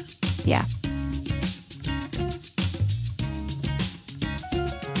 Yeah.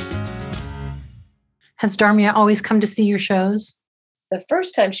 Has Dharmia always come to see your shows? the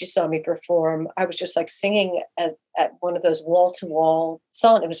first time she saw me perform, I was just like singing at one of those wall-to-wall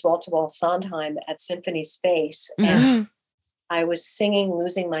it was wall-to-wall Sondheim at Symphony Space. And I was singing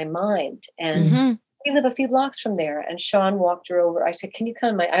Losing My Mind. And we live a few blocks from there. And Sean walked her over. I said, can you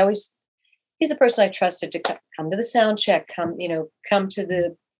come? He's the person I trusted to come to the sound check, come to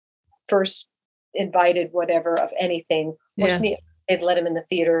the first invited whatever of anything. They'd let him in the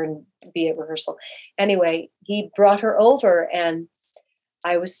theater and be at rehearsal. Anyway, he brought her over and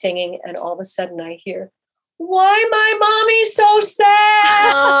I was singing, and all of a sudden I hear, "Why my mommy's so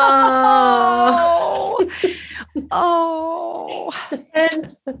sad?" Oh.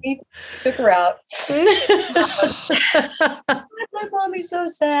 And he took her out. "Why my mommy's so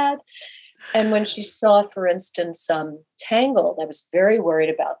sad?" And when she saw, for instance, Tangled, I was very worried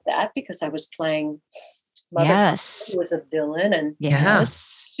about that because I was playing Mother, who was a villain, and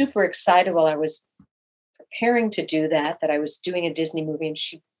super excited while I was preparing to do that I was doing a Disney movie, and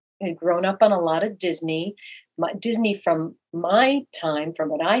she had grown up on a lot of Disney from my time, from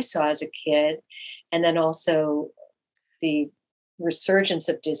what I saw as a kid, and then also the resurgence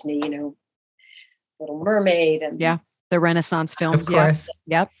of Disney, Little Mermaid and the Renaissance films, of course,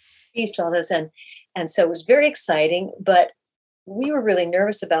 Beast, all those, and so it was very exciting. But we were really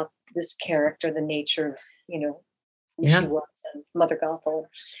nervous about this character, the nature of who she was, and Mother Gothel.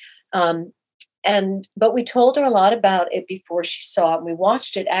 But we told her a lot about it before she saw it. And we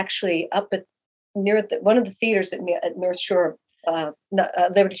watched it actually up at near one of the theaters at North Shore,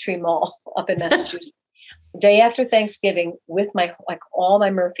 Liberty Tree Mall up in Massachusetts. Day after Thanksgiving, with all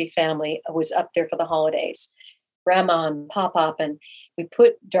my Murphy family was up there for the holidays. Grandma and Pop, and we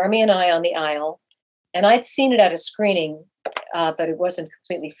put Darmy and I on the aisle. And I'd seen it at a screening, but it wasn't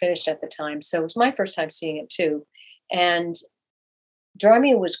completely finished at the time. So it was my first time seeing it too. And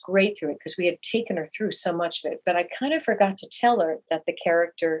Darmy was great through it because we had taken her through so much of it. But I kind of forgot to tell her that the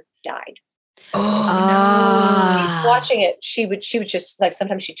character died. Oh, no. Watching it, she would just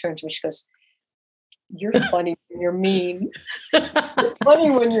sometimes she turned to me, she goes, "You're funny when you're mean." You're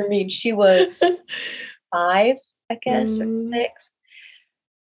funny when you're mean. She was 5, I guess, or 6. I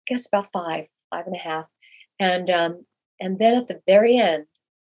guess about 5 and a half. And then at the very end,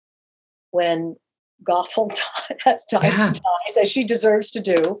 when Gothel dies, as she deserves to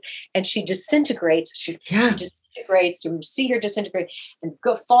do, and she disintegrates. She disintegrates. You see her disintegrate and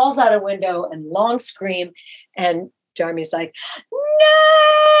falls out a window, and long scream. And Darmy's like, "No!"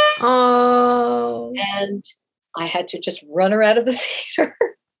 Oh, and I had to just run her out of the theater.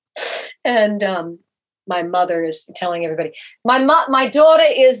 And my mother is telling everybody, my daughter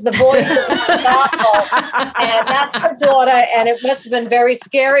is the voice of Gothel, and that's her daughter, and it must have been very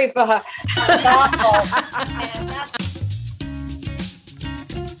scary for her. Gothel.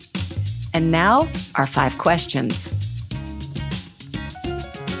 And now, our 5 questions.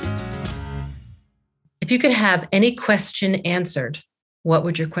 If you could have any question answered, what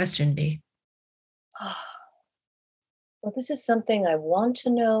would your question be? Well, this is something I want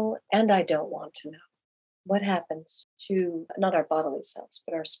to know and I don't want to know. What happens to not our bodily selves,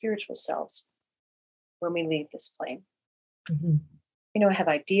 but our spiritual selves when we leave this plane? Mm-hmm. I have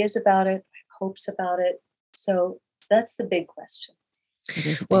ideas about it, I have hopes about it. So that's the big question. It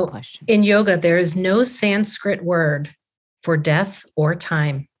is a big question. In yoga, there is no Sanskrit word for death or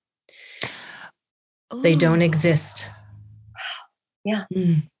time. They don't exist. Yeah.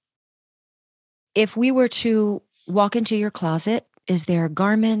 If we were to walk into your closet, is there a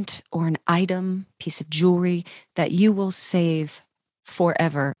garment or an item, piece of jewelry that you will save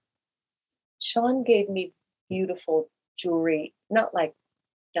forever? Sean gave me beautiful jewelry, not like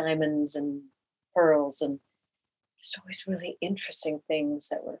diamonds and pearls, and just always really interesting things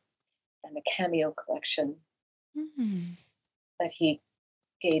that were in the cameo collection that he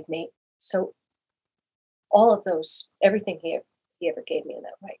gave me. So all of those, everything he ever gave me in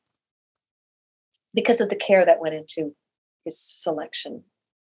that way, because of the care that went into his selection.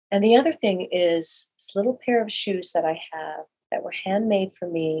 And the other thing is this little pair of shoes that I have that were handmade for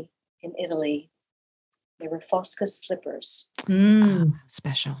me in Italy. They were Fosca's slippers.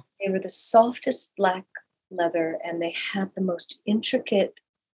 Special. They were the softest black leather, and they had the most intricate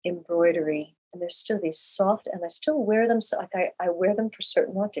embroidery. And they're still these soft, and I still wear them. So I wear them for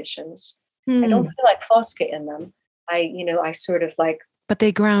certain auditions. I don't feel like Fosca in them. I sort of like. But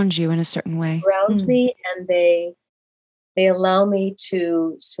they ground you in a certain way. Ground me, and they allow me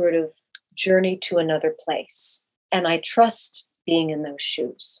to sort of journey to another place. And I trust being in those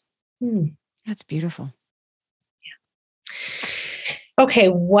shoes. That's beautiful. Yeah. Okay.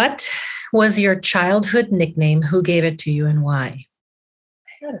 What was your childhood nickname? Who gave it to you and why?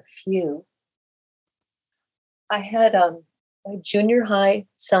 I had a few. I had my junior high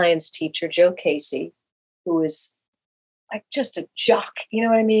science teacher, Joe Casey, who was like just a jock. You know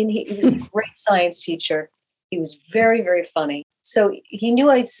what I mean? He was a great science teacher. He was very, very funny. So he knew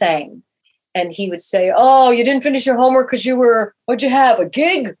I sang. And he would say, "Oh, you didn't finish your homework because what'd you have? A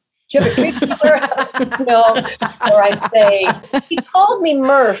gig? Did you have a gig?" Or I'd say, he called me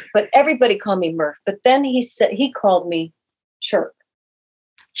Murph, but everybody called me Murph. But then he called me Chirp.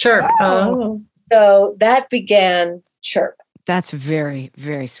 Chirp. Oh. So that began Chirp. That's very,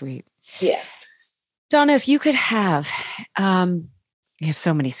 very sweet. Yeah. Donna, if you could have, you have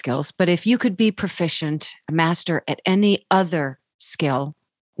so many skills, but if you could be proficient, a master at any other skill,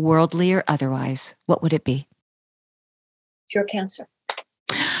 worldly or otherwise, what would it be? Cure cancer.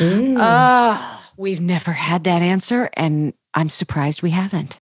 We've never had that answer, and I'm surprised we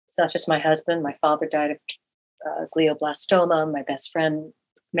haven't. It's not just my husband. My father died of glioblastoma. My best friend,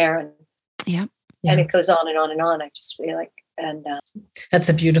 Marin. Yeah. And it goes on and on and on. I just feel like, and that's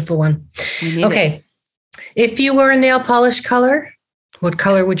a beautiful one. Okay. If you were a nail polish color, what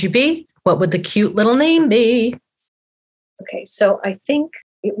color would you be? What would the cute little name be? Okay. So I think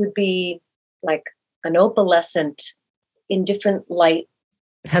it would be like an opalescent in different light.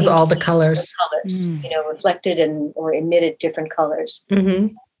 It has all the colors. Reflected or emitted different colors.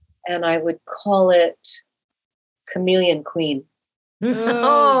 Mm-hmm. And I would call it Chameleon Queen.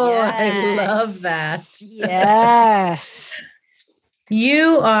 Oh, yes. I love that. Yes.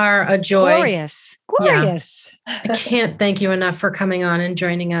 You are a joy. Glorious. Yeah. I can't thank you enough for coming on and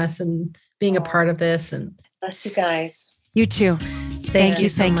joining us and being a part of this. And bless you guys. You too. Thank you.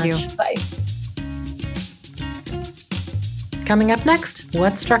 Thank you. Bye. Coming up next,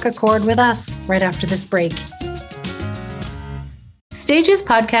 what struck a chord with us right after this break? Stages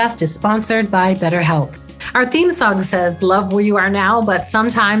podcast is sponsored by BetterHelp. Our theme song says, "Love where you are now," but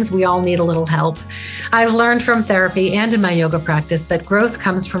sometimes we all need a little help. I've learned from therapy and in my yoga practice that growth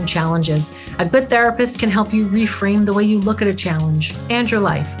comes from challenges. A good therapist can help you reframe the way you look at a challenge and your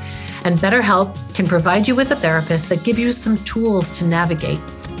life. And BetterHelp can provide you with a therapist that gives you some tools to navigate.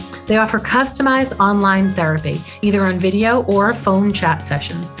 They offer customized online therapy, either on video or phone chat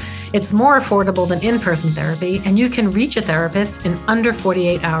sessions. It's more affordable than in-person therapy, and you can reach a therapist in under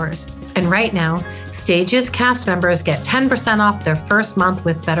 48 hours. And right now, Stages cast members get 10% off their first month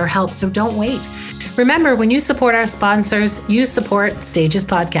with BetterHelp, so don't wait. Remember, when you support our sponsors, you support Stages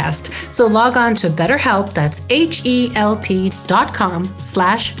Podcast. So log on to BetterHelp, that's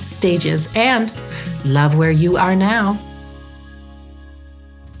HELP.com/stages, and love where you are now.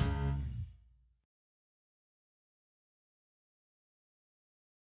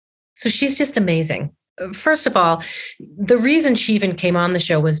 So she's just amazing. First of all, the reason she even came on the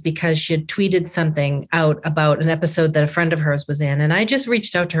show was because she had tweeted something out about an episode that a friend of hers was in. And I just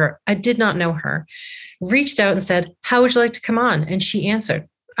reached out to her. I did not know her. Reached out and said, "How would you like to come on?" And she answered,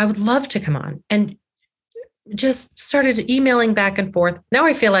 "I would love to come on." And just started emailing back and forth. Now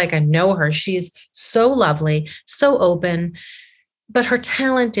I feel like I know her. She's so lovely, so open. But her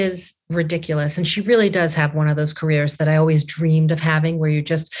talent is ridiculous. And she really does have one of those careers that I always dreamed of having, where you're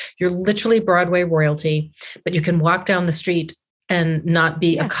literally Broadway royalty, but you can walk down the street and not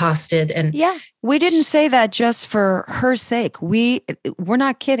be accosted. And we didn't say that just for her sake. We're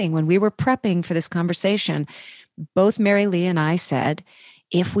not kidding. When we were prepping for this conversation, both Mary Lee and I said,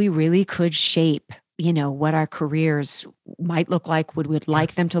 if we really could shape, what our careers might look like, would we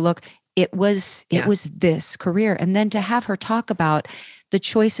like them to look, it was this career. And then to have her talk about the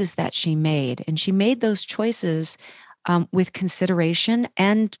choices that she made, and she made those choices with consideration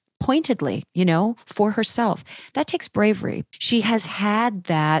and pointedly, for herself. That takes bravery. She has had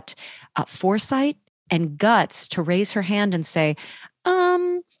that foresight and guts to raise her hand and say,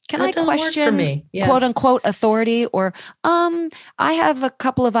 can I question quote unquote authority? Or I have a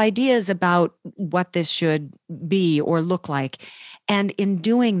couple of ideas about what this should be or look like. And in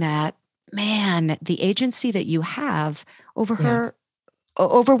doing that, man, the agency that you have over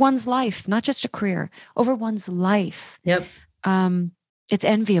over one's life, not just a career, over one's life. Yep. It's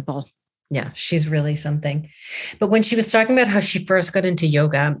enviable. Yeah, she's really something. But when she was talking about how she first got into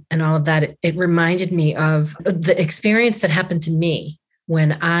yoga and all of that, it reminded me of the experience that happened to me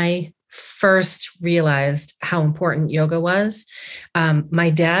when I first realized how important yoga was. My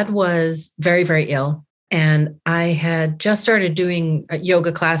dad was very, very ill. And I had just started doing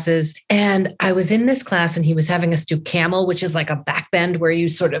yoga classes, and I was in this class and he was having us do camel, which is like a back bend where you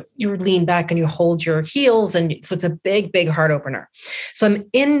lean back and you hold your heels. And so it's a big, big heart opener. So I'm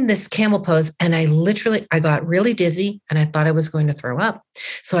in this camel pose and I got really dizzy and I thought I was going to throw up.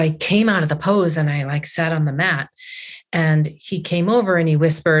 So I came out of the pose and I sat on the mat, and he came over and he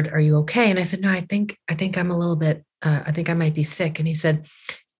whispered, "Are you okay?" And I said, "No, I think I'm a little bit I think I might be sick. And he said,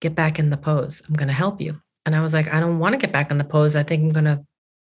 get back in the pose. I'm going to help you. And I was like, I don't want to get back in the pose. I think I'm going to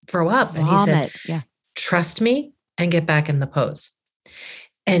throw up. And he said, trust me and get back in the pose.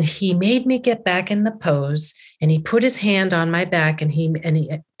 And he made me get back in the pose, and he put his hand on my back, and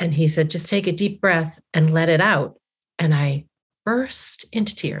he said, just take a deep breath and let it out. And I burst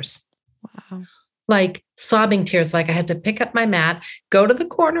into tears. Wow. Like sobbing tears, like I had to pick up my mat, go to the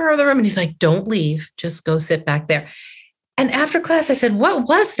corner of the room. And he's like, don't leave, just go sit back there. And after class, I said, what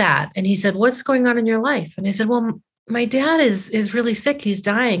was that? And he said, what's going on in your life? And I said, well, my dad is really sick. He's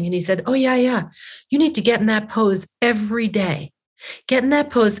dying. And he said, oh, yeah. You need to get in that pose every day. Get in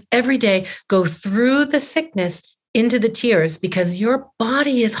that pose every day. Go through the sickness into the tears, because your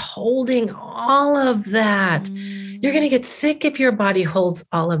body is holding all of that. You're going to get sick if your body holds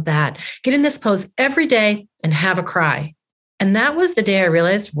all of that. Get in this pose every day and have a cry. And that was the day I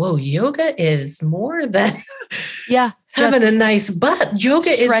realized, whoa, yoga is more than having a nice butt. Yoga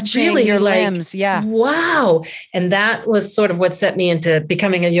is really your like, limbs. Yeah. Wow. And that was sort of what set me into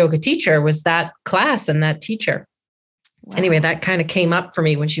becoming a yoga teacher, was that class and that teacher. Wow. Anyway, that kind of came up for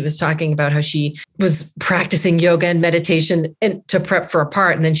me when she was talking about how she was practicing yoga and meditation to prep for a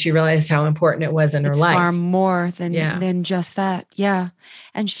part. And then she realized how important it was in her life. Far more than just that. Yeah.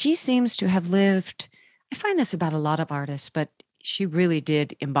 And she seems to have lived, I find this about a lot of artists, but she really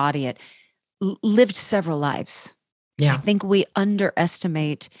did embody it, lived several lives. Yeah. I think we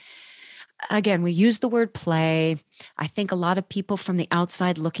underestimate. Again, we use the word play. I think a lot of people from the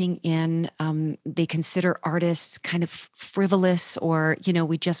outside looking in, they consider artists kind of frivolous, or,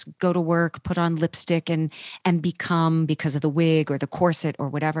 we just go to work, put on lipstick and become, because of the wig or the corset or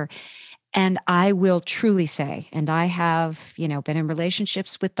whatever. And I will truly say, and I have, been in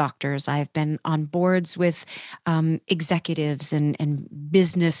relationships with doctors. I've been on boards with executives and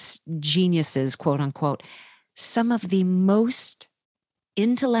business geniuses, quote unquote. Some of the most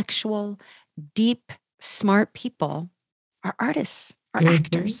intellectual, deep, smart people are artists, are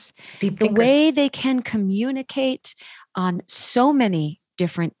actors. Deep the thinkers. Way they can communicate on so many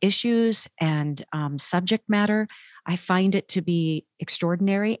different issues and subject matter, I find it to be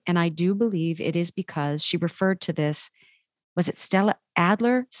extraordinary. And I do believe it is because she referred to this, was it Stella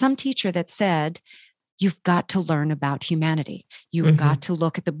Adler? Some teacher that said, you've got to learn about humanity. You've got to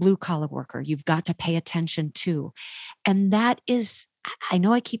look at the blue collar worker. You've got to pay attention to. And that is, I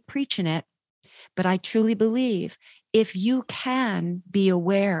know I keep preaching it, but I truly believe if you can be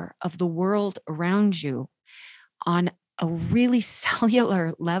aware of the world around you on a really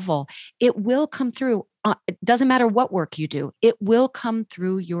cellular level, it will come through. It doesn't matter what work you do. It will come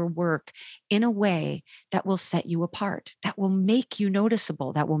through your work in a way that will set you apart, that will make you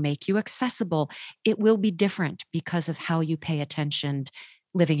noticeable, that will make you accessible. It will be different because of how you pay attention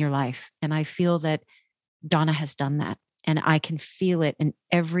living your life. And I feel that Donna has done that. And I can feel it in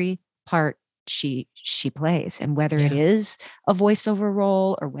every part she plays. And whether it is a voiceover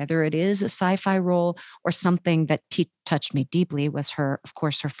role, or whether it is a sci-fi role, or something that touched me deeply was her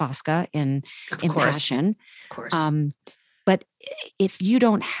Fosca in Passion. Of course. But if you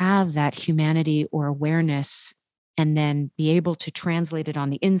don't have that humanity or awareness, and then be able to translate it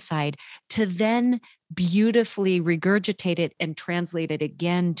on the inside, to then beautifully regurgitate it and translate it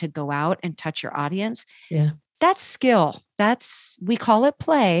again to go out and touch your audience. Yeah. That's skill. We call it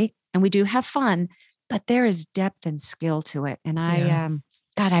play, and we do have fun, but there is depth and skill to it. And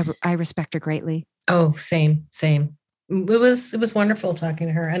I respect her greatly. Oh, same. It was wonderful talking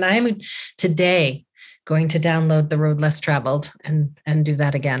to her. And I am today going to download The Road Less Traveled and do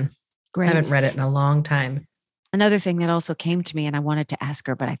that again. Great. I haven't read it in a long time. Another thing that also came to me, and I wanted to ask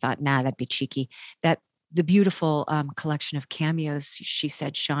her, but I thought, that'd be cheeky, that the beautiful collection of cameos she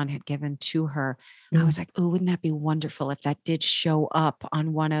said Sean had given to her. I was like, oh, wouldn't that be wonderful if that did show up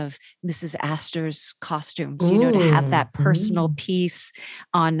on one of Mrs. Astor's costumes, to have that personal piece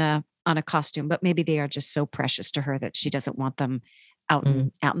on a costume. But maybe they are just so precious to her that she doesn't want them out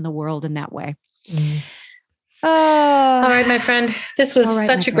in the world in that way. All right, my friend. This was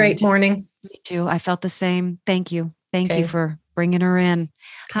such a great morning. Me too. I felt the same. Thank you. Thank you for bringing her in.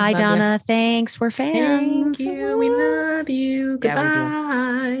 Hi, Donna. You. Thanks. We're fans. Thank you. We love you. Goodbye.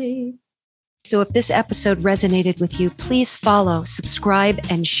 Yeah, we do. So if this episode resonated with you, please follow, subscribe,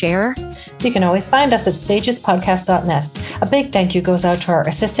 and share. You can always find us at stagespodcast.net. A big thank you goes out to our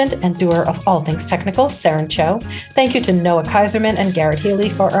assistant and doer of all things technical, Saren Cho. Thank you to Noah Kaiserman and Garrett Healy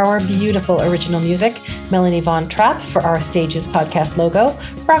for our beautiful original music, Melanie Von Trapp for our Stages Podcast logo,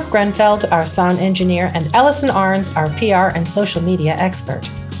 Brock Grenfeld, our sound engineer, and Allison Arns, our PR and social media expert.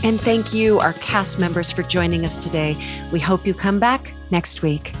 And thank you, our cast members, for joining us today. We hope you come back next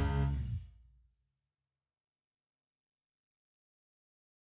week.